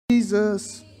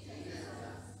Jesus.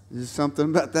 There's something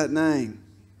about that name.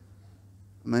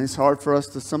 I mean, it's hard for us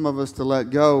to, some of us, to let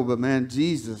go, but man,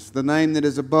 Jesus, the name that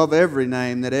is above every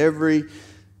name, that every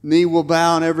knee will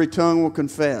bow and every tongue will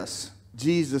confess.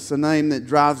 Jesus, a name that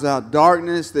drives out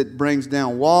darkness, that brings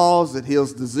down walls, that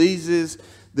heals diseases,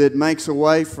 that makes a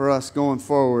way for us going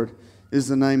forward, is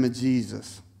the name of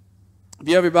Jesus. If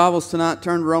you have your Bibles tonight,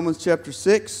 turn to Romans chapter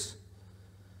 6.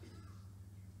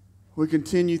 We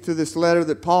continue through this letter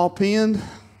that Paul penned.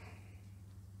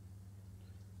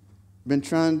 Been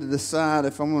trying to decide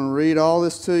if I'm going to read all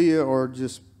this to you or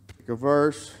just pick a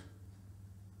verse.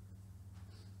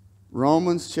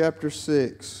 Romans chapter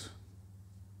 6.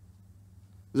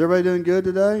 Is everybody doing good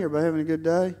today? Everybody having a good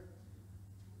day?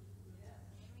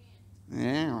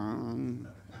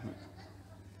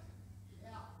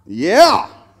 Yeah.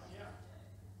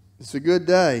 It's a good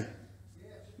day.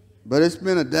 But it's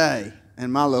been a day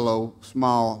in my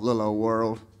small little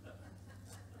world.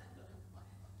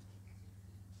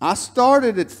 I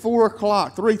started at 4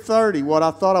 o'clock, 3:30, what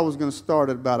I thought I was going to start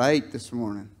at about 8 this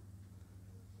morning.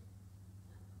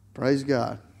 Praise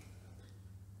God.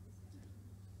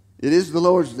 It is the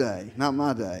Lord's day, not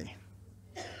my day.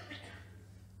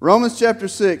 Romans chapter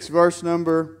 6, verse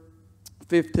number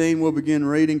 15. We'll begin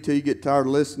reading till you get tired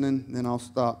of listening, then I'll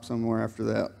stop somewhere after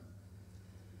that.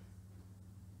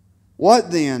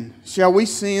 What then? Shall we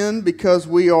sin because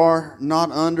we are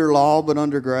not under law but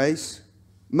under grace?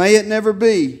 May it never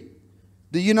be.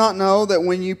 Do you not know that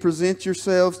when you present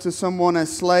yourselves to someone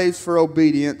as slaves for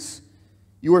obedience,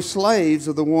 you are slaves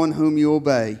of the one whom you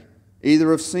obey,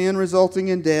 either of sin resulting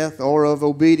in death or of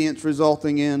obedience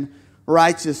resulting in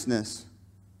righteousness?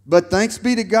 But thanks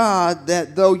be to God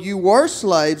that though you were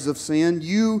slaves of sin,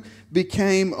 you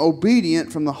became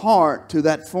obedient from the heart to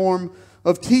that form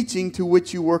of teaching to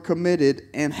which you were committed,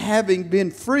 and having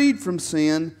been freed from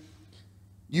sin,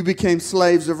 you became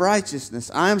slaves of righteousness.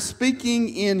 I am speaking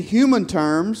in human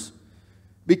terms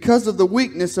because of the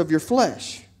weakness of your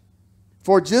flesh.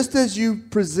 For just as you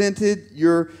presented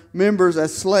your members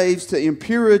as slaves to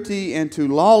impurity and to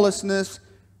lawlessness,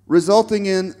 resulting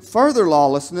in further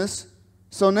lawlessness,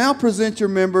 so now present your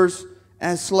members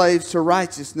as slaves to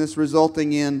righteousness,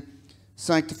 resulting in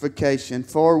sanctification.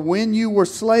 For when you were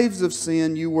slaves of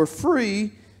sin, you were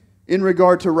free in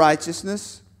regard to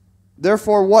righteousness.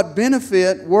 Therefore, what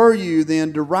benefit were you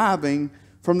then deriving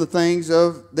from the things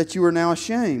that you are now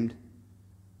ashamed?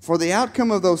 For the outcome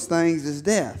of those things is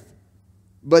death.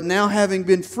 But now, having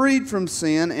been freed from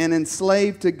sin and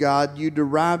enslaved to God, you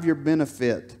derive your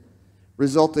benefit,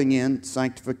 resulting in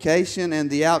sanctification, and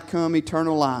the outcome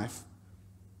eternal life.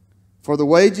 For the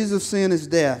wages of sin is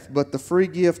death, but the free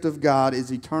gift of God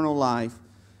is eternal life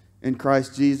in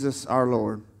Christ Jesus our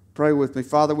Lord. Pray with me.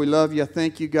 Father, we love you. I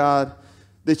thank you, God,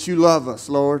 that you love us,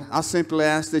 Lord. I simply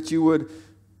ask that you would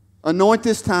anoint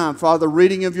this time, Father,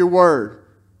 reading of your word,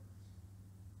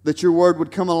 that your word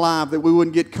would come alive, that we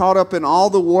wouldn't get caught up in all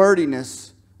the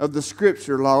wordiness of the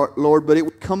Scripture, Lord, but it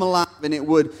would come alive and it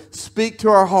would speak to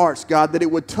our hearts, God, that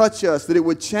it would touch us, that it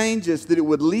would change us, that it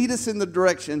would lead us in the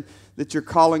direction that you're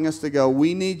calling us to go.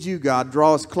 We need you, God.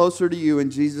 Draw us closer to you in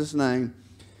Jesus' name.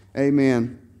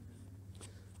 Amen.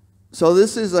 So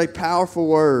this is a powerful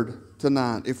word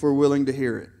tonight if we're willing to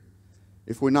hear it.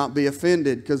 If we not be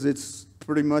offended, because it's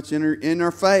pretty much in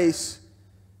our face.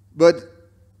 But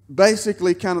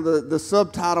basically, kind of the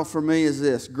subtitle for me is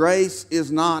this: grace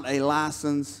is not a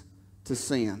license to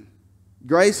sin.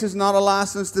 Grace is not a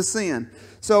license to sin.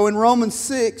 So in Romans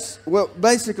 6, well,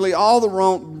 basically all the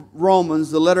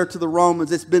Romans, the letter to the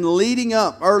Romans, it's been leading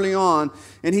up early on,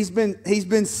 and he's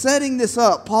been setting this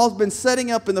up. Paul's been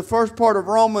setting up in the first part of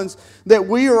Romans that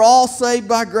we are all saved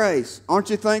by grace.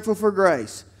 Aren't you thankful for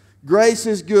grace? Grace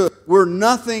is good. We're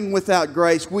nothing without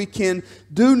grace. We can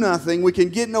do nothing. We can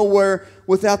get nowhere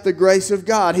without the grace of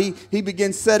God. He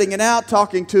begins setting it out,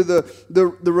 talking to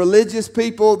the religious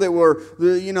people that were,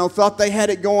 thought they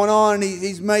had it going on. And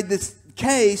he's made this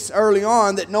case early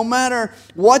on that no matter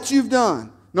what you've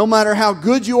done, no matter how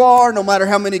good you are, no matter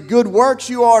how many good works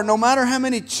you are, no matter how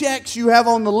many checks you have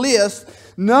on the list,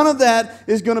 none of that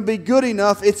is going to be good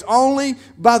enough. It's only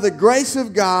by the grace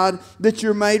of God that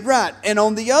you're made right. And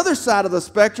on the other side of the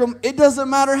spectrum, it doesn't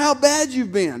matter how bad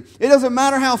you've been. It doesn't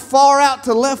matter how far out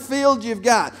to left field you've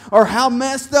got or how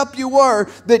messed up you were,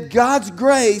 that God's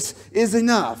grace is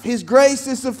enough. His grace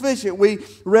is sufficient. We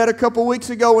read a couple weeks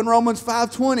ago in Romans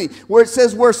 5:20 where it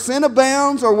says where sin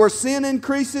abounds or where sin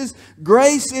increases,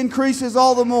 grace increases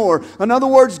all the more. In other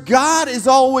words, God is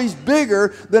always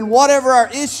bigger than whatever our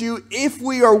issue. If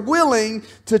we are willing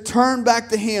to turn back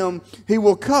to Him, He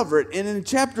will cover it. And in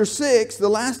chapter 6, the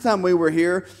last time we were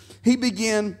here, he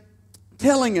began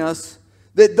telling us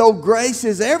that though grace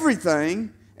is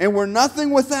everything and we're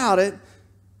nothing without it,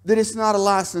 that it's not a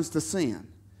license to sin.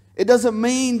 It doesn't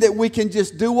mean that we can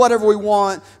just do whatever we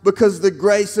want because the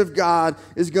grace of God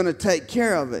is going to take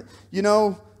care of it. You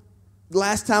know,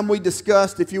 last time we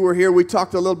discussed, if you were here, we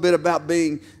talked a little bit about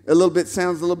being,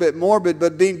 sounds a little bit morbid,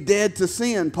 but being dead to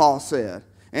sin, Paul said.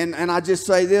 And I just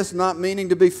say this, not meaning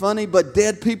to be funny, but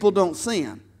dead people don't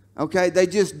sin. Okay? They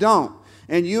just don't.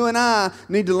 And you and I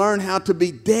need to learn how to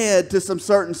be dead to some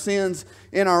certain sins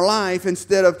in our life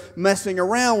instead of messing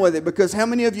around with it. Because how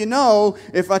many of you know,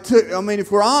 if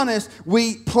we're honest,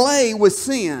 we play with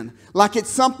sin like it's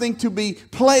something to be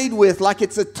played with, like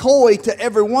it's a toy to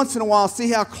every once in a while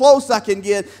see how close I can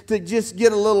get to just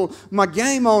get my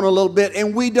game on a little bit.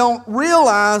 And we don't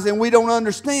realize and we don't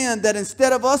understand that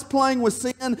instead of us playing with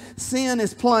sin, sin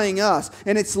is playing us.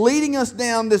 And it's leading us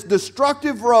down this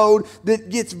destructive road that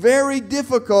gets very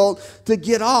difficult to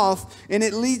get off, and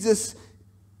it leads us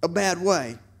a bad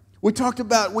way.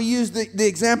 We used the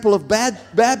example of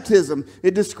baptism.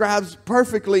 It describes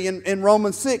perfectly in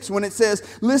Romans 6 when it says,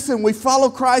 listen, we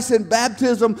follow Christ in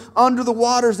baptism under the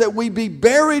waters that we be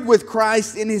buried with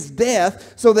Christ in His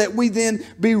death so that we then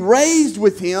be raised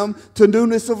with Him to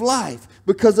newness of life.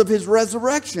 Because of His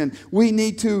resurrection, we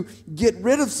need to get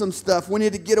rid of some stuff. We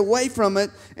need to get away from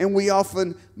it, and we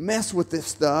often mess with this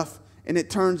stuff. And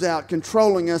it turns out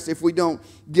controlling us if we don't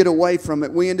get away from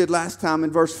it. We ended last time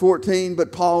in verse 14,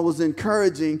 but Paul was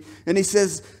encouraging. And he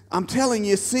says, I'm telling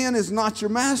you, sin is not your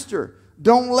master.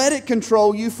 Don't let it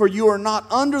control you, for you are not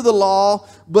under the law,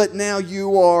 but now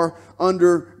you are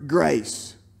under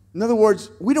grace. In other words,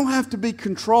 we don't have to be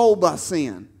controlled by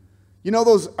sin. You know,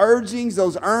 those urgings,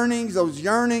 those earnings, those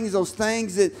yearnings, those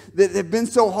things that have been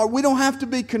so hard. We don't have to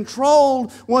be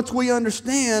controlled once we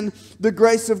understand the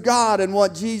grace of God and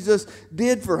what Jesus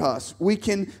did for us. We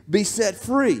can be set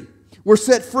free. We're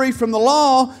set free from the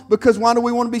law because why do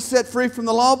we want to be set free from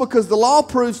the law? Because the law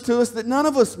proves to us that none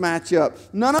of us match up.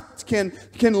 None of us can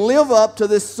live up to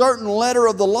this certain letter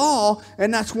of the law,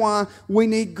 and that's why we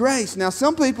need grace. Now,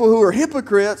 some people who are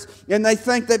hypocrites and they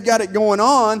think they've got it going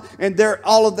on and they're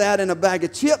all of that in a bag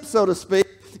of chips, so to speak.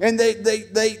 And they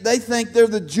think they're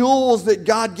the jewels that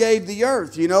God gave the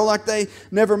earth, you know, like they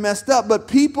never messed up. But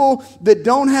people that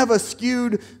don't have a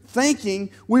skewed thinking,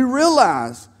 we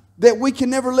realize that we can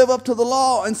never live up to the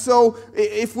law. And so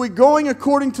if we're going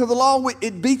according to the law,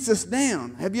 it beats us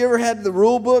down. Have you ever had the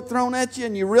rule book thrown at you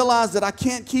and you realize that I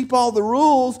can't keep all the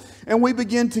rules, and we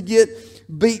begin to get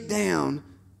beat down?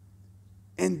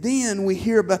 And then we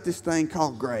hear about this thing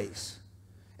called grace.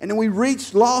 And then we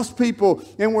reach lost people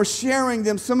and we're sharing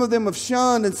them. Some of them have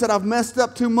shunned and said, I've messed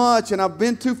up too much and I've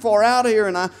been too far out here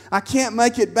and I can't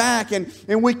make it back. And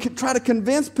we try to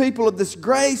convince people of this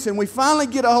grace, and we finally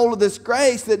get a hold of this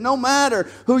grace that no matter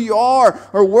who you are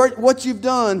or what you've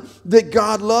done, that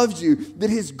God loves you, that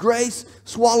His grace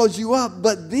swallows you up.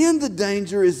 But then the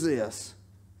danger is this.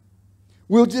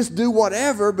 We'll just do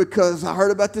whatever because I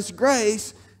heard about this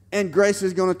grace, and grace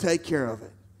is going to take care of it.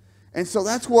 And so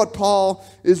that's what Paul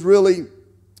is really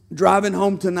driving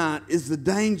home tonight, is the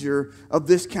danger of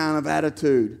this kind of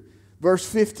attitude. Verse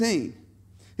 15,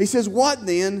 he says, what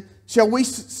then? Shall we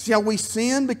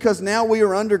sin because now we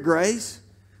are under grace?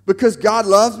 Because God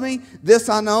loves me? This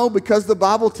I know because the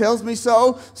Bible tells me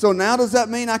so. So now does that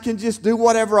mean I can just do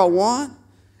whatever I want?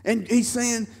 And he's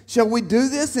saying, shall we do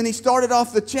this? And he started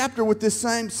off the chapter with this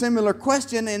same similar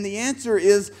question, and the answer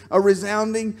is a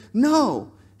resounding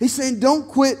no. He's saying don't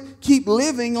keep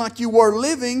living like you were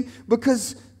living,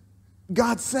 because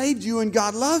God saved you and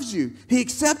God loves you. He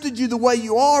accepted you the way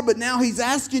you are, but now He's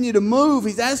asking you to move.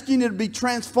 He's asking you to be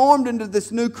transformed into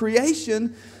this new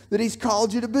creation that He's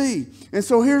called you to be. And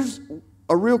so here's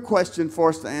a real question for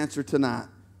us to answer tonight.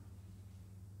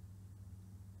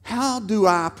 How do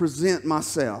I present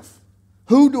myself?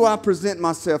 Who do I present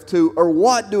myself to, or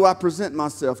what do I present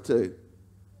myself to?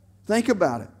 Think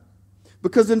about it.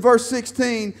 Because in verse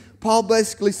 16, Paul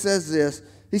basically says this.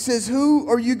 He says, who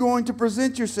are you going to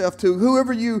present yourself to?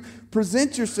 Whoever you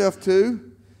present yourself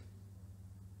to,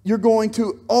 you're going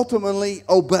to ultimately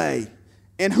obey.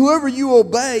 And whoever you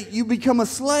obey, you become a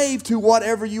slave to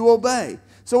whatever you obey.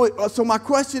 So my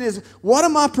question is, what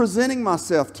am I presenting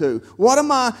myself to? What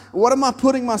am I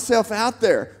putting myself out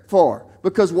there for?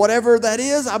 Because whatever that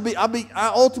is,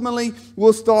 I ultimately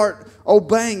will start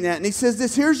obeying that. And he says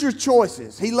this, here's your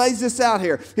choices. He lays this out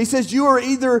here. He says you are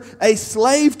either a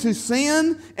slave to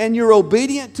sin and you're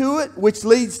obedient to it, which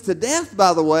leads to death,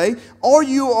 by the way, or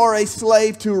you are a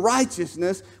slave to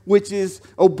righteousness, which is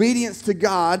obedience to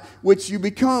God, which you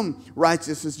become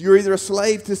righteousness. You're either a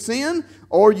slave to sin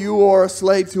or you are a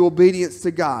slave to obedience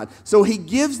to God. So he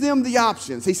gives them the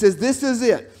options. He says, this is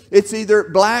it. It's either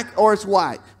black or it's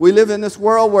white. We live in this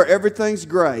world where everything's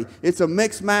gray. It's a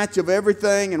mixed match of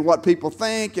everything and what people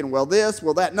think and well this,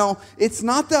 well that. No, it's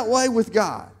not that way with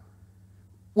God.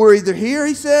 We're either here,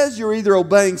 he says, you're either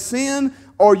obeying sin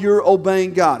or you're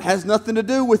obeying God. It has nothing to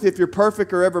do with if you're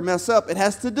perfect or ever mess up. It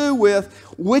has to do with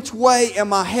which way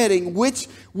am I heading, which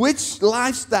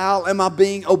lifestyle am I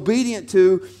being obedient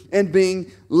to and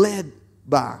being led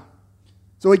by.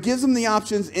 So he gives them the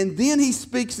options, and then he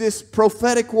speaks this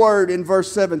prophetic word in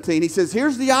verse 17. He says,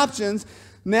 here's the options.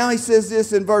 Now he says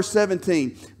this in verse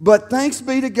 17. But thanks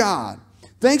be to God.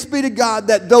 Thanks be to God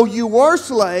that though you were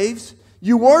slaves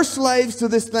to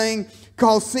this thing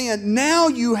called sin, now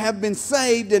you have been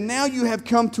saved, and now you have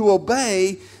come to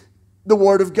obey the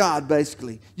word of God,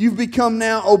 basically. You've become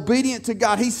now obedient to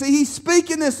God. He's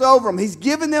speaking this over them. He's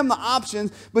giving them the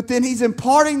options, but then he's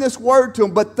imparting this word to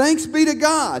them. But thanks be to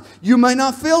God. You may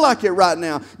not feel like it right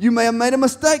now. You may have made a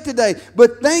mistake today.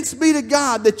 But thanks be to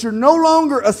God that you're no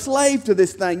longer a slave to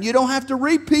this thing. You don't have to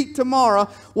repeat tomorrow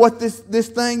what this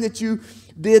thing that you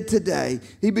did today.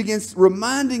 He begins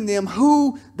reminding them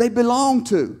who they belong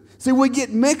to. See, we get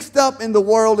mixed up in the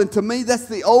world, and to me, that's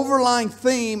the overlying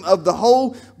theme of the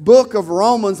whole book of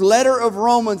Romans, letter of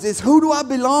Romans, is who do I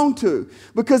belong to?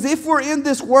 Because if we're in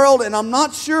this world and I'm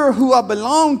not sure who I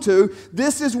belong to,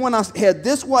 this is when I head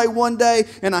this way one day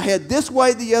and I head this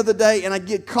way the other day, and I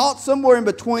get caught somewhere in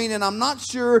between and I'm not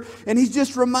sure. And he's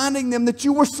just reminding them that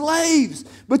you were slaves,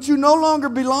 but you no longer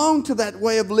belong to that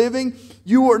way of living.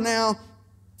 You are now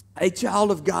a child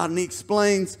of God. And he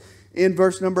explains in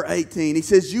verse number 18, he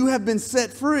says, you have been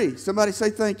set free. Somebody say,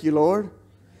 thank you, Lord.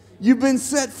 You've been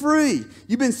set free.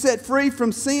 You've been set free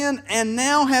from sin and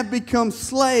now have become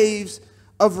slaves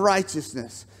of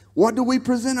righteousness. What do we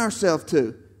present ourselves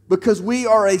to? Because we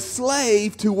are a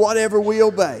slave to whatever we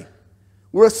obey.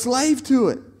 We're a slave to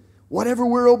it, whatever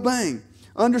we're obeying.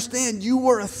 Understand, you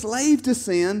were a slave to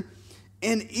sin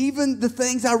and even the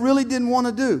things I really didn't want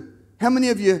to do. How many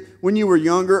of you, when you were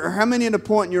younger, or how many at a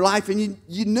point in your life, and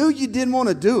you knew you didn't want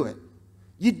to do it?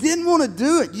 You didn't want to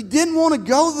do it. You didn't want to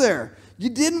go there.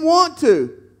 You didn't want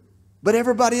to. But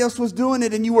everybody else was doing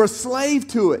it, and you were a slave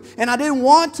to it. And I didn't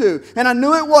want to. And I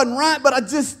knew it wasn't right, but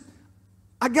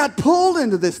I got pulled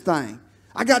into this thing.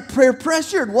 I got peer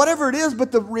pressured, whatever it is,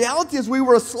 but the reality is we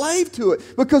were a slave to it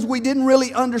because we didn't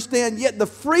really understand yet the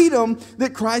freedom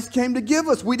that Christ came to give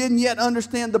us. We didn't yet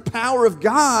understand the power of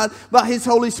God by His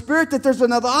Holy Spirit, that there's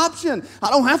another option. I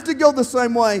don't have to go the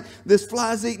same way this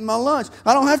fly's eating my lunch.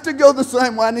 I don't have to go the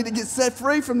same way. I need to get set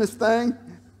free from this thing.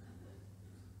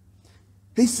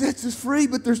 He sets us free,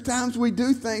 but there's times we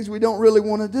do things we don't really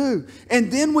want to do. And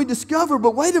then we discover,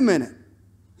 but wait a minute.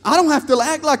 I don't have to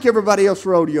act like everybody else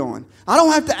rodeoing. I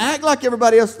don't have to act like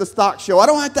everybody else at the stock show. I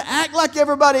don't have to act like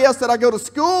everybody else that I go to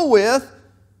school with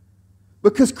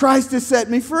because Christ has set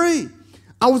me free.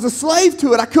 I was a slave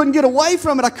to it. I couldn't get away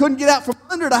from it. I couldn't get out from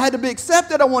under it. I had to be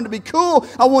accepted. I wanted to be cool.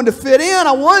 I wanted to fit in.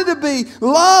 I wanted to be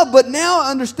loved. But now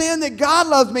I understand that God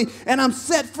loves me and I'm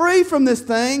set free from this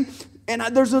thing, and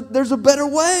there's a better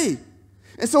way.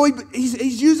 And so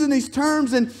he's using these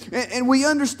terms, and we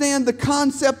understand the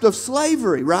concept of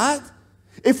slavery, right?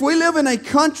 If we live in a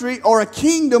country or a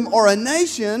kingdom or a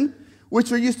nation, which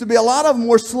there used to be a lot of them,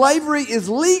 where slavery is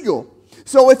legal.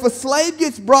 So if a slave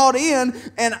gets brought in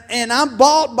and I'm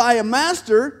bought by a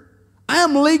master, I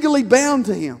am legally bound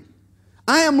to him.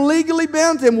 I am legally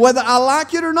bound to him. Whether I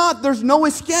like it or not, there's no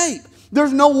escape.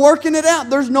 There's no working it out.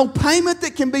 There's no payment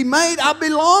that can be made. I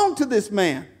belong to this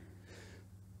man.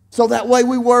 So that way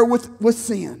we were with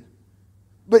sin.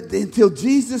 But until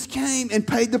Jesus came and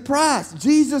paid the price.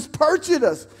 Jesus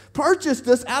purchased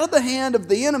us out of the hand of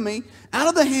the enemy, out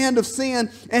of the hand of sin,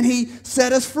 and He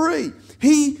set us free.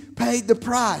 He paid the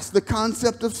price, the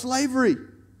concept of slavery.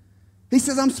 He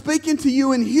says, I'm speaking to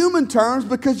you in human terms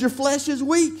because your flesh is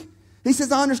weak. He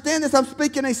says, I understand this. I'm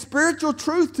speaking a spiritual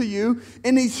truth to you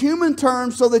in these human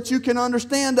terms so that you can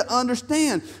understand to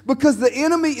understand. Because the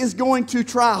enemy is going to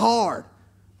try hard.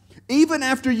 Even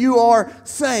after you are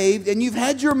saved and you've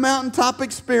had your mountaintop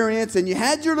experience and you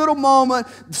had your little moment,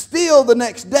 still the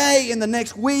next day and the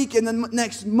next week and the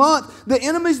next month, the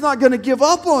enemy's not going to give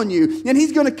up on you. And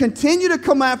he's going to continue to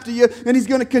come after you, and he's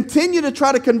going to continue to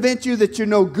try to convince you that you're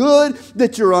no good,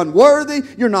 that you're unworthy,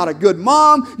 you're not a good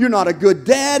mom, you're not a good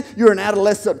dad, you're an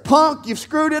adolescent punk, you've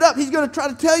screwed it up. He's going to try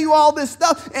to tell you all this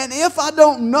stuff. And if I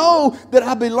don't know that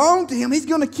I belong to him, he's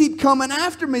going to keep coming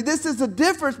after me. This is the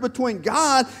difference between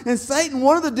God and Satan,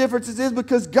 one of the differences is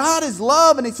because God is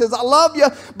love, and he says, I love you,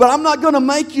 but I'm not going to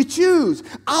make you choose.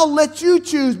 I'll let you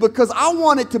choose because I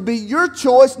want it to be your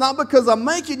choice, not because I'm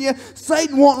making you.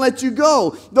 Satan won't let you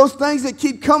go. Those things that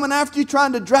keep coming after you,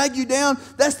 trying to drag you down,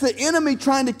 that's the enemy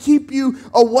trying to keep you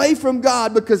away from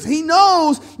God, because he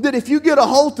knows that if you get a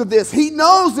hold of this, he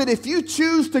knows that if you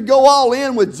choose to go all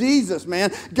in with Jesus,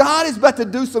 man, God is about to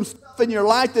do some stuff in your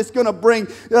life that's going to bring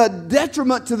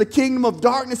detriment to the kingdom of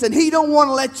darkness, and he don't want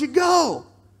to let you go.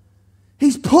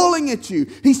 He's pulling at you.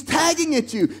 He's tagging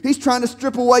at you. He's trying to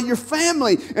strip away your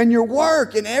family and your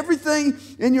work and everything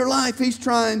in your life. He's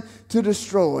trying to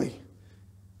destroy.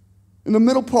 In the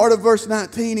middle part of verse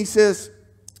 19, he says,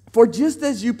 for just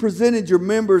as you presented your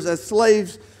members as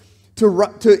slaves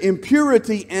to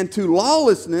impurity and to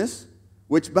lawlessness,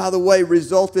 which, by the way,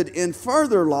 resulted in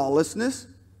further lawlessness.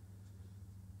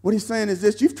 What he's saying is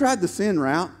this: you've tried the sin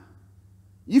route.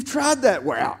 You've tried that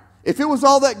route. If it was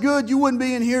all that good, you wouldn't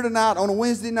be in here tonight on a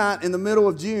Wednesday night in the middle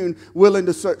of June willing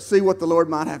to see what the Lord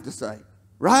might have to say.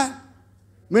 Right?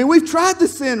 I mean, we've tried the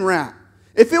sin route.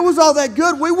 If it was all that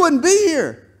good, we wouldn't be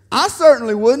here. I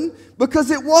certainly wouldn't,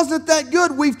 because it wasn't that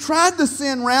good. We've tried the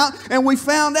sin route, and we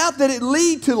found out that it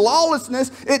lead to lawlessness.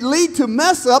 It lead to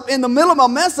mess up. In the middle of my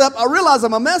mess up, I realize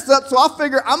I'm a mess up, so I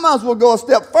figure I might as well go a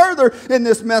step further in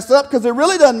this mess up, because it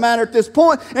really doesn't matter at this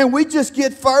point, and we just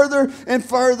get further and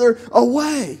further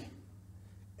away.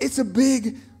 It's a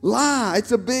big lie.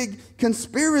 It's a big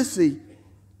conspiracy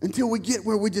until we get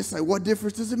where we just say, what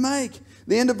difference does it make?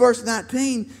 The end of verse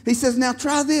 19, he says, now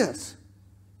try this.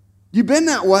 You've been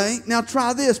that way. Now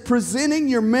try this. Presenting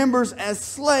your members as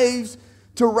slaves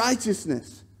to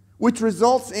righteousness, which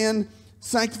results in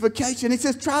sanctification. He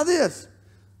says, try this.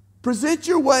 Present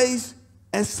your ways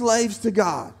as slaves to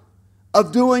God,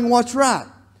 of doing what's right.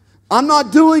 I'm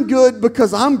not doing good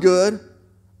because I'm good.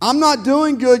 I'm not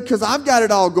doing good because I've got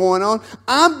it all going on.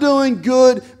 I'm doing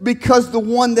good because the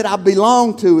one that I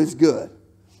belong to is good.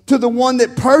 To the one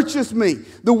that purchased me,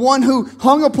 the one who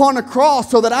hung upon a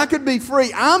cross so that I could be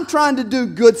free. I'm trying to do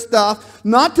good stuff,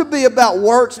 not to be about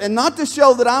works and not to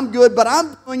show that I'm good, but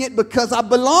I'm doing it because I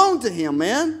belong to him,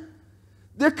 man.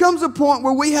 There comes a point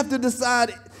where we have to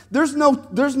decide there's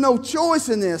no choice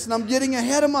in this, and I'm getting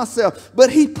ahead of myself. But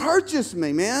he purchased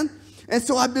me, man. And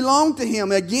so I belong to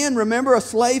him. Again, remember, a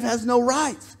slave has no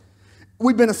rights.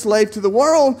 We've been a slave to the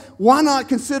world. Why not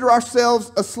consider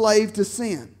ourselves a slave to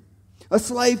sin? A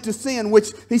slave to sin, which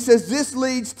he says this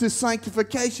leads to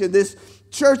sanctification, this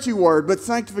churchy word. But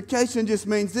sanctification just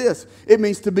means this. It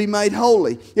means to be made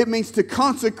holy. It means to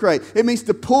consecrate. It means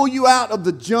to pull you out of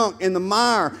the junk and the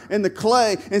mire and the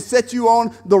clay and set you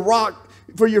on the rock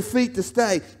for your feet to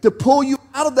stay, to pull you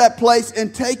out of that place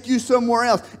and take you somewhere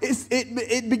else.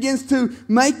 It begins to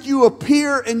make you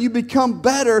appear and you become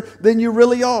better than you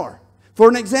really are. For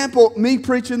an example, me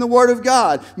preaching the Word of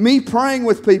God, me praying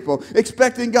with people,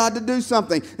 expecting God to do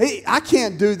something. Hey, I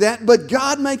can't do that, but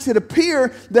God makes it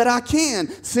appear that I can.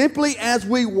 Simply as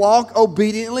we walk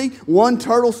obediently, one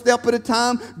turtle step at a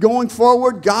time, going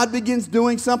forward, God begins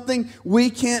doing something we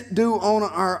can't do on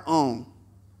our own.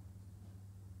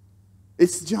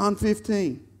 It's John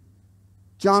 15.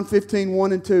 John 15,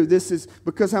 1 and 2. This is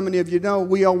because how many of you know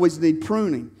we always need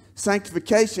pruning.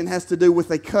 Sanctification has to do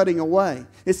with a cutting away.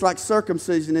 It's like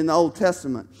circumcision in the Old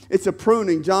Testament. It's a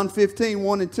pruning. John 15,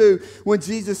 1 and 2, when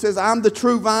Jesus says, I'm the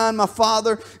true vine, my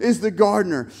Father is the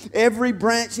gardener. Every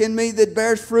branch in me that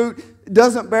bears fruit,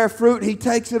 doesn't bear fruit, he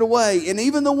takes it away. And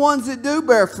even the ones that do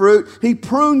bear fruit, he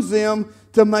prunes them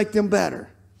to make them better.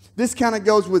 This kind of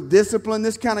goes with discipline.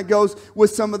 This kind of goes with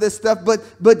some of this stuff.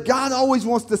 But God always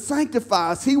wants to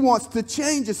sanctify us. He wants to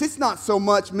change us. It's not so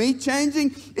much me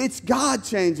changing. It's God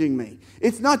changing me.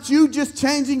 It's not you just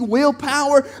changing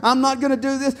willpower. I'm not going to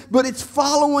do this. But it's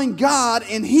following God,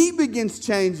 and he begins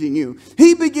changing you.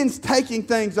 He begins taking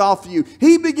things off you.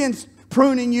 He begins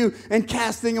pruning you and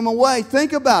casting them away.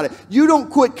 Think about it. You don't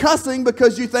quit cussing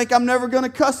because you think I'm never going to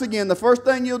cuss again. The first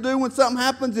thing you'll do when something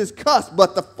happens is cuss.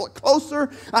 But the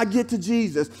closer I get to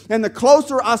Jesus and the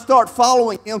closer I start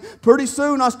following him, pretty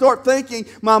soon I start thinking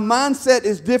my mindset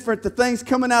is different. The things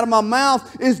coming out of my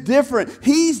mouth is different.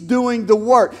 He's doing the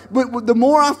work. But the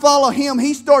more I follow him,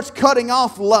 he starts cutting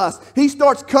off lust. He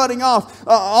starts cutting off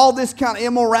all this kind of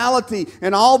immorality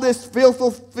and all this filth.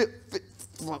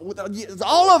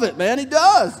 All of it, man. He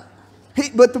does.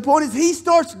 But the point is, he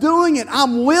starts doing it.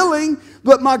 I'm willing,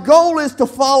 but my goal is to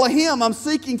follow him. I'm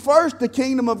seeking first the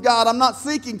kingdom of God. I'm not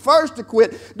seeking first to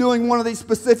quit doing one of these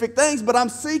specific things, but I'm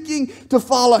seeking to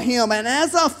follow him. And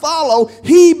as I follow,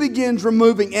 he begins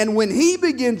removing. And when he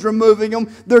begins removing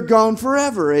them, they're gone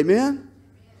forever. Amen?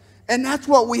 And that's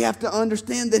what we have to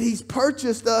understand, that He's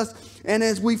purchased us, and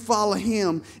as we follow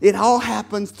Him, it all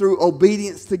happens through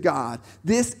obedience to God.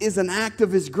 This is an act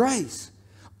of His grace.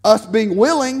 Us being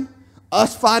willing,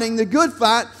 us fighting the good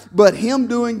fight, but Him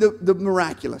doing the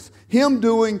miraculous. Him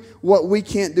doing what we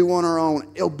can't do on our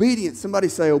own. Obedience. Somebody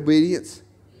say obedience.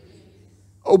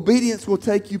 Obedience will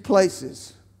take you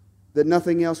places that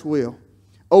nothing else will.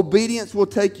 Obedience will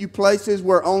take you places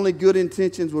where only good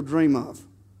intentions will dream of.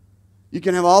 You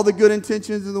can have all the good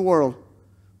intentions in the world,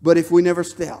 but if we never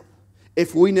step,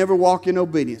 if we never walk in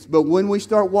obedience. But when we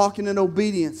start walking in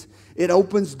obedience, it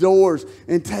opens doors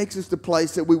and takes us to a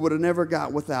place that we would have never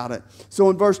got without it. So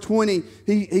in verse 20,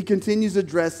 he continues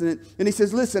addressing it. And he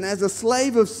says, listen, as a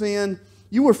slave of sin,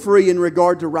 you were free in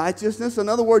regard to righteousness. In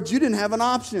other words, you didn't have an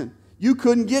option. You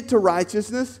couldn't get to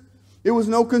righteousness. It was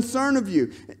no concern of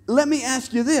you. Let me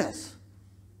ask you this.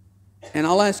 And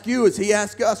I'll ask you as he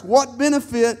asks us, what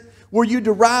benefit were you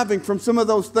deriving from some of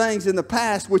those things in the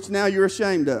past which now you're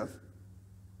ashamed of?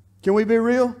 Can we be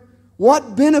real?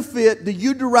 What benefit do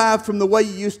you derive from the way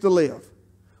you used to live?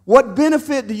 What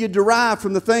benefit do you derive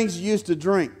from the things you used to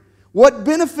drink? What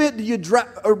benefit do you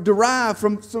derive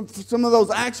from some of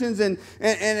those actions and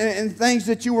things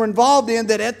that you were involved in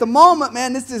that at the moment,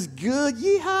 man, this is good,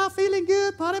 yeehaw, feeling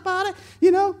good, party,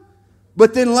 you know?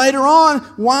 But then later on,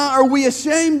 why are we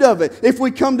ashamed of it? If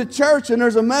we come to church and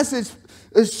there's a message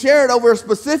is shared over a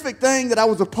specific thing that I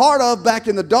was a part of back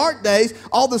in the dark days,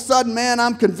 all of a sudden, man,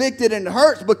 I'm convicted and it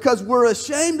hurts because we're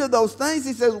ashamed of those things.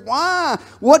 He says, why?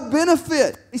 What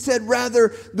benefit? He said,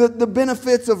 rather, the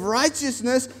benefits of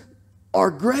righteousness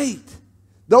are great.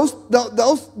 Those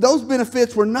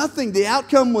benefits were nothing. The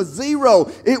outcome was zero.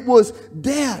 It was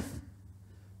death.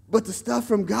 But the stuff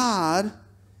from God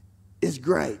is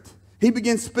great. He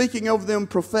begins speaking over them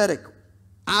prophetic.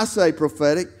 I say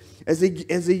prophetic. As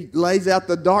he lays out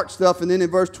the dark stuff, and then in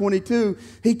verse 22,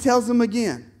 he tells them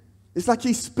again. It's like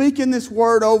he's speaking this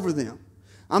word over them.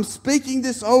 I'm speaking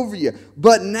this over you.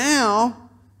 But now,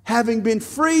 having been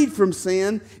freed from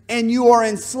sin, and you are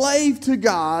enslaved to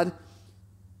God,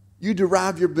 you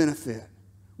derive your benefit,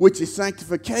 which is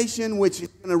sanctification, which is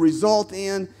going to result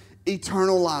in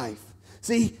eternal life.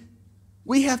 See,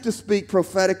 we have to speak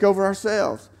prophetic over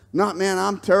ourselves. Not, man,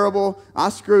 I'm terrible, I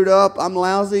screwed up, I'm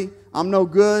lousy, I'm no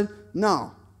good.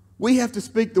 No. We have to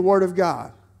speak the word of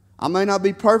God. I may not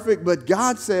be perfect, but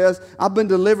God says I've been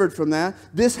delivered from that.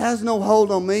 This has no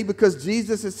hold on me because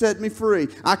Jesus has set me free.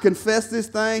 I confess this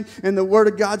thing, and the word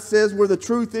of God says where the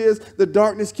truth is, the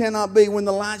darkness cannot be. When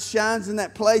the light shines in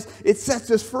that place, it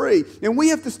sets us free. And we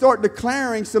have to start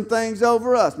declaring some things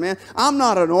over us, man. I'm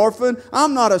not an orphan.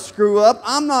 I'm not a screw-up.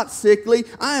 I'm not sickly.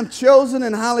 I am chosen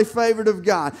and highly favored of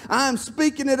God. I am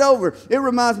speaking it over. It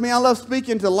reminds me, I love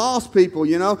speaking to lost people,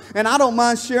 you know, and I don't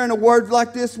mind sharing a word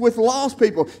like this with lost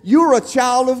people. You're a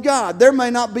child of God. There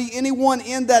may not be anyone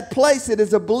in that place that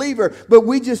is a believer, but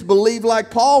we just believe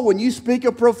like Paul, when you speak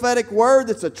a prophetic word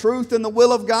that's a truth in the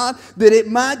will of God, that it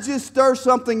might just stir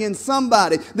something in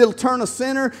somebody that'll turn a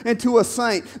sinner into a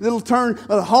saint, that'll turn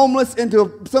a homeless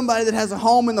into somebody that has a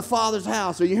home in the Father's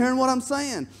house. Are you hearing what I'm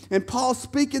saying? And Paul's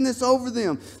speaking this over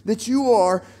them, that you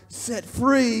are set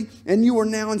free and you are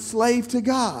now enslaved to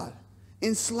God.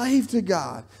 Enslaved to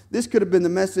God. This could have been the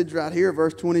message right here,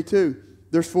 verse 22.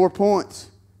 There's 4 points.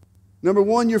 Number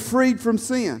 1, you're freed from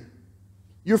sin.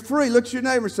 You're free. Look at your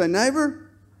neighbor and say,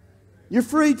 neighbor, you're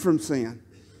freed from sin.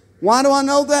 Why do I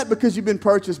know that? Because you've been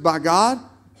purchased by God.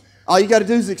 All you got to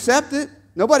do is accept it.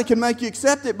 Nobody can make you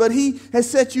accept it, but He has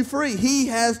set you free. He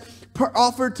has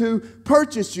offered to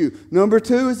purchase you. Number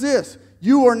 2 is this.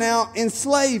 You are now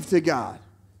enslaved to God.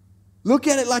 Look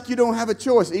at it like you don't have a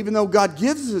choice. Even though God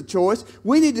gives us a choice,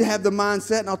 we need to have the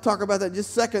mindset, and I'll talk about that in just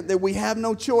a second, that we have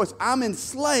no choice. I'm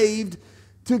enslaved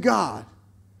to God.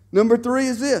 Number 3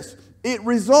 is this. It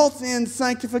results in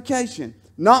sanctification.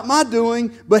 Not my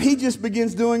doing, but He just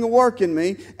begins doing a work in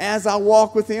me as I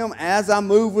walk with Him, as I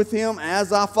move with Him,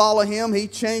 as I follow Him. He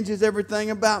changes everything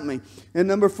about me. And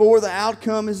number 4, the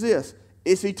outcome is this.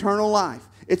 It's eternal life.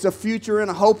 It's a future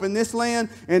and a hope in this land,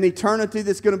 and eternity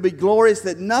that's going to be glorious,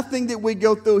 that nothing that we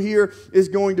go through here is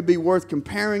going to be worth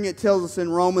comparing. It tells us in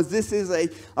Romans, this is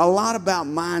a lot about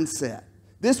mindset.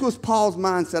 This was Paul's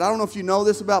mindset. I don't know if you know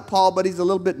this about Paul, but he's a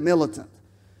little bit militant.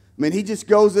 I mean, he just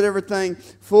goes at everything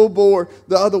full bore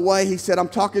the other way. He said, I'm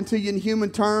talking to you in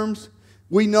human terms.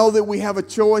 We know that we have a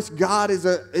choice. God is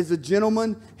a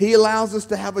gentleman. He allows us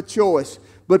to have a choice.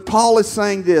 But Paul is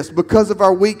saying this, because of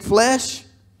our weak flesh,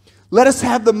 let us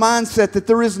have the mindset that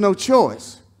there is no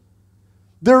choice.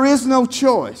 There is no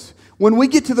choice. When we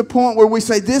get to the point where we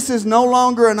say, this is no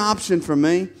longer an option for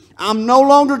me, I'm no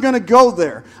longer going to go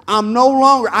there.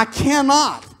 I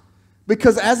cannot.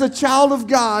 Because as a child of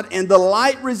God and the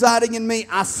light residing in me,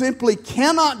 I simply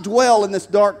cannot dwell in this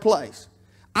dark place.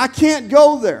 I can't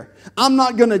go there. I'm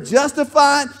not going to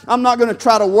justify it. I'm not going to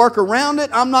try to work around it.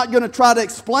 I'm not going to try to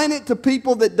explain it to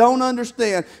people that don't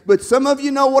understand. But some of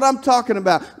you know what I'm talking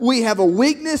about. We have a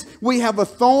weakness, we have a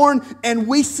thorn, and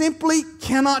we simply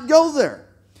cannot go there.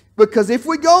 Because if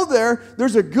we go there,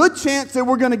 there's a good chance that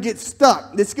we're going to get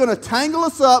stuck. It's going to tangle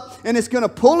us up, and it's going to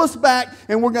pull us back,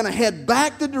 and we're going to head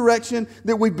back the direction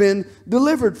that we've been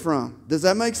delivered from. Does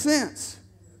that make sense?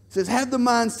 It says, have the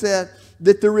mindset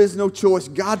that there is no choice.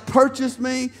 God purchased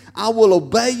me. I will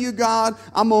obey you, God.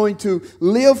 I'm going to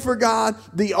live for God.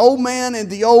 The old man and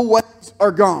the old ways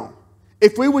are gone.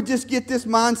 If we would just get this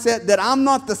mindset that I'm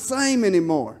not the same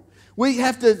anymore. We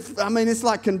have to, it's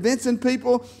like convincing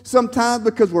people sometimes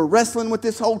because we're wrestling with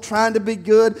this whole trying to be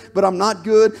good, but I'm not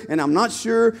good, and I'm not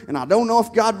sure, and I don't know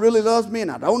if God really loves me, and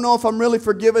I don't know if I'm really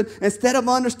forgiven. Instead of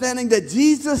understanding that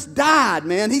Jesus died,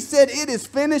 man. He said, it is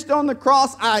finished on the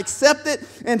cross. I accept it.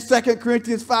 In 2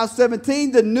 Corinthians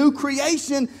 5:17, the new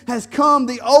creation has come.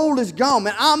 The old is gone.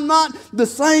 Man, I'm not the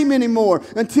same anymore.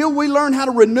 Until we learn how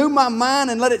to renew my mind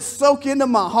and let it soak into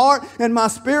my heart and my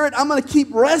spirit, I'm going to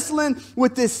keep wrestling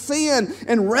with this sin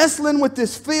and wrestling with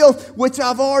this filth, which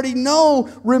I've already know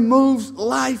removes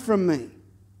life from me.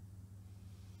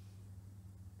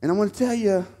 And I want to tell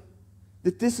you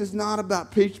that this is not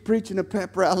about preaching a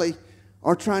pep rally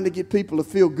or trying to get people to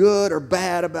feel good or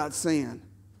bad about sin.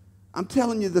 I'm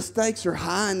telling you, the stakes are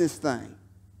high in this thing.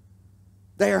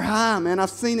 They are high, man. I've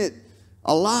seen it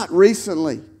a lot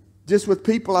recently, just with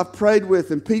people I've prayed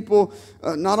with and people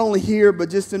not only here, but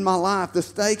just in my life. The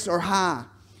stakes are high.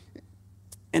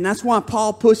 And that's why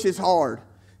Paul pushes hard.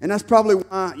 And that's probably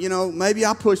why, maybe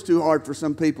I push too hard for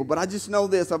some people. But I just know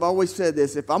this. I've always said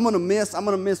this. If I'm going to miss, I'm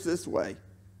going to miss this way.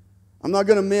 I'm not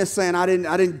going to miss saying I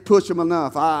didn't push them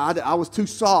enough. I was too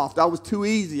soft. I was too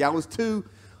easy. I was too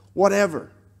whatever.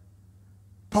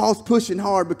 Paul's pushing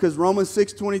hard because Romans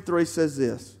 6:23 says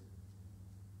this.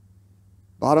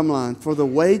 Bottom line, for the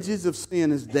wages of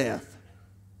sin is death,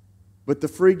 but the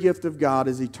free gift of God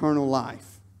is eternal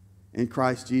life in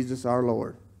Christ Jesus our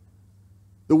Lord.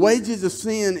 The wages of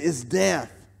sin is death.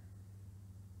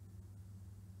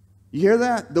 You hear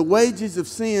that? The wages of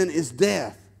sin is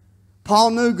death.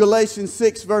 Paul knew Galatians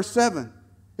 6 verse 7.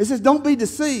 It says, don't be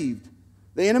deceived.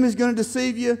 The enemy's going to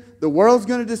deceive you. The world's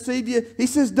going to deceive you. He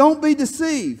says, don't be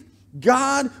deceived.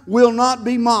 God will not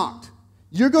be mocked.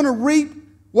 You're going to reap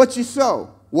what you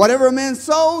sow. Whatever a man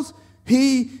sows,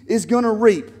 he is going to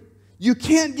reap. You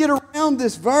can't get around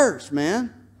this verse,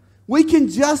 man. We can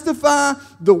justify,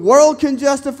 the world can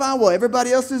justify, well,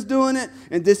 everybody else is doing it,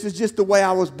 and this is just the way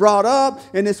I was brought up,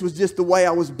 and this was just the way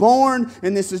I was born,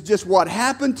 and this is just what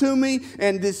happened to me,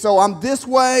 and so I'm this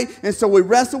way, and so we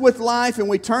wrestle with life, and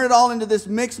we turn it all into this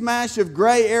mixed mash of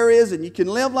gray areas, and you can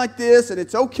live like this, and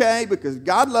it's okay because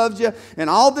God loves you, and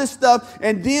all this stuff,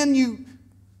 and then you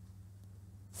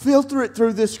filter it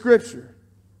through this scripture,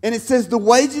 and it says the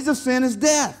wages of sin is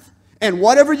death. And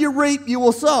whatever you reap, you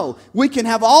will sow. We can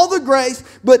have all the grace,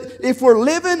 but if we're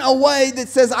living a way that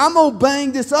says, I'm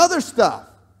obeying this other stuff.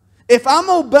 If I'm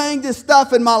obeying this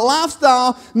stuff in my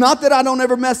lifestyle, not that I don't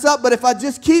ever mess up, but if I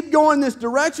just keep going this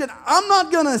direction, I'm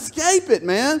not going to escape it,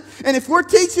 man. And if we're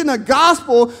teaching a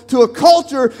gospel to a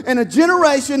culture and a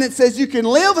generation that says you can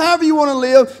live however you want to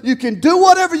live, you can do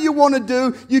whatever you want to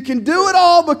do, you can do it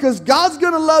all because God's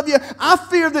going to love you, I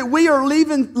fear that we are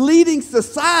leading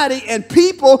society and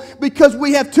people because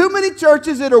we have too many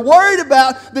churches that are worried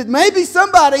about that maybe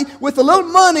somebody with a little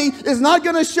money is not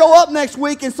going to show up next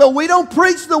week, and so we don't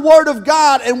preach the word of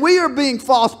God, and we are being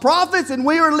false prophets, and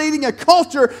we are leading a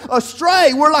culture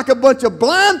astray. We're like a bunch of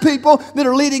blind people that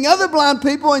are leading other blind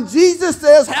people, and Jesus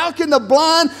says, how can the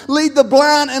blind lead the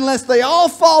blind unless they all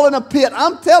fall in a pit?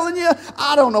 I'm telling you,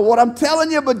 I don't know what I'm telling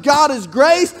you, but God is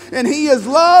grace and He is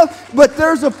love, but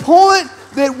there's a point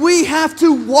that we have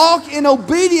to walk in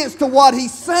obedience to what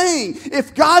He's saying.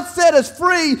 If God set us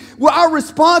free, well, our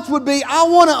response would be, I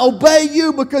want to obey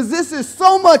you because this is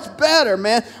so much better,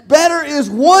 man. Better is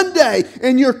one day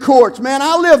in your courts, man.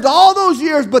 I lived all those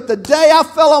years, but the day I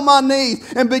fell on my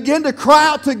knees and began to cry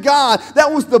out to God,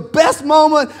 that was the best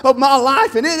moment of my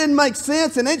life, and it didn't make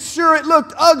sense, and it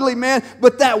looked ugly, man,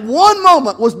 but that one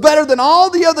moment was better than all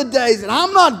the other days, and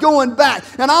I'm not going back,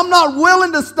 and I'm not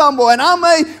willing to stumble, and I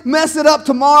may mess it up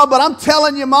tomorrow, but I'm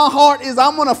telling you, my heart is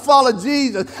I'm going to follow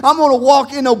Jesus. I'm going to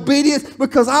walk in obedience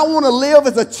because I want to live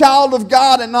as a child of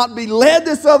God and not be led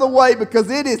this other way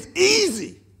because it is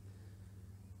easy.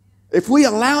 If we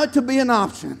allow it to be an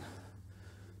option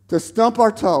to stump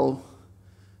our toe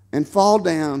and fall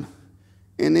down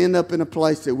and end up in a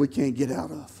place that we can't get out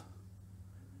of.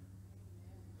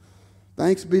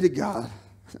 Thanks be to God.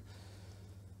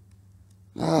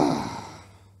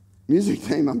 Music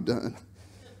team, I'm done.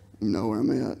 You know where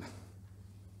I'm at.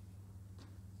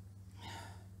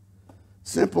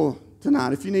 Simple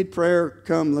tonight. If you need prayer,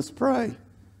 come, let's pray.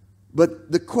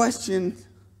 But the question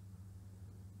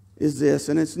is this,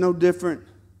 and it's no different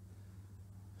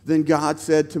than God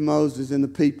said to Moses and the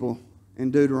people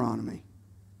in Deuteronomy.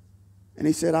 And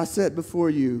he said, I set before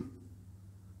you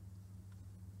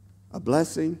a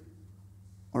blessing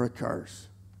or a curse.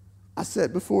 I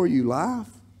set before you life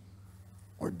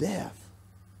or death.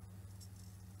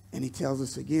 And he tells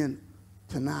us again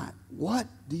tonight, what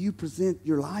do you present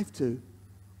your life to?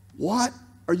 What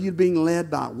are you being led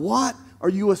by? What are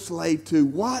you a slave to?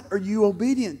 What are you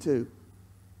obedient to?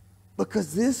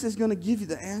 Because this is going to give you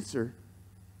the answer.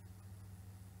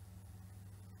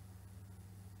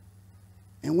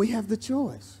 And we have the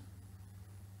choice.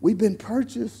 We've been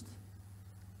purchased.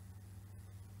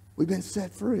 We've been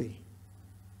set free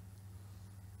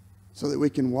so that we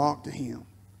can walk to Him.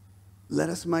 Let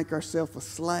us make ourselves a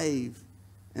slave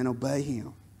and obey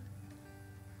Him.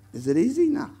 Is it easy?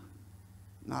 No.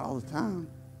 Not all the time.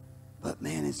 But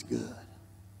man, it's good.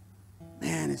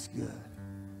 Man, it's good.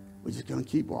 We're just going to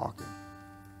keep walking.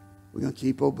 We're going to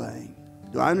keep obeying.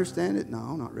 Do I understand it?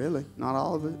 No, not really. Not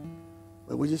all of it.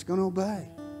 But we're just going to obey.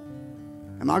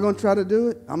 Am I going to try to do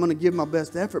it? I'm going to give my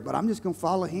best effort, but I'm just going to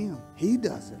follow Him. He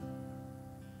does it.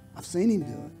 I've seen Him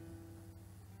do it.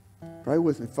 Pray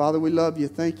with me. Father, we love you.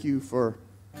 Thank you for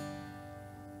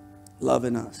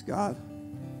loving us, God.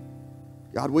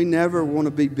 God, we never want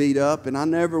to be beat up, and I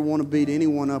never want to beat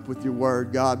anyone up with your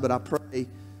word, God, but I pray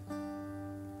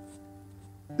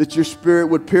that your Spirit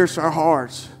would pierce our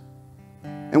hearts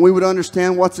and we would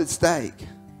understand what's at stake.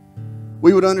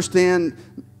 We would understand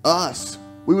us.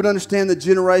 We would understand the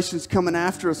generations coming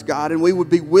after us, God, and we would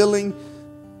be willing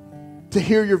to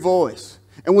hear your voice.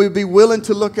 And we would be willing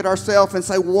to look at ourselves and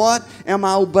say, what am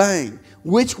I obeying?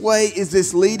 Which way is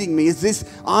this leading me? Is this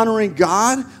honoring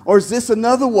God, or is this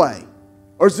another way?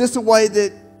 Or is this a way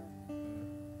that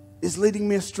is leading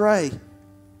me astray?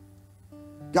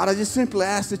 God, I just simply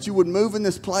ask that you would move in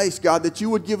this place, God, that you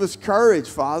would give us courage,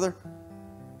 Father,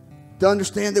 to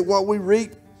understand that what we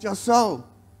reap shall sow.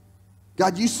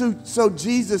 God, you sowed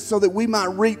Jesus so that we might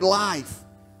reap life.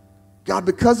 God,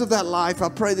 because of that life, I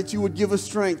pray that you would give us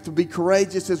strength to be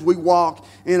courageous as we walk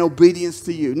in obedience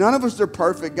to you. None of us are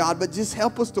perfect, God, but just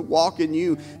help us to walk in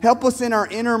you. Help us in our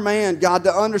inner man, God,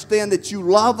 to understand that you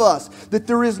love us, that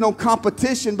there is no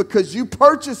competition because you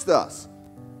purchased us.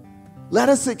 Let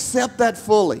us accept that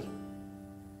fully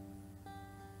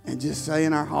and just say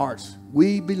in our hearts,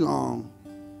 we belong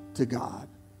to God.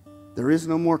 There is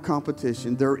no more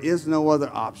competition. There is no other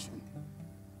option,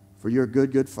 for you're a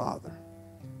good, good Father.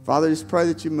 Father, just pray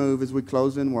that you move as we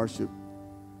close in worship.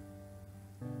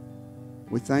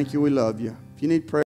 We thank you. We love you. If you need prayer,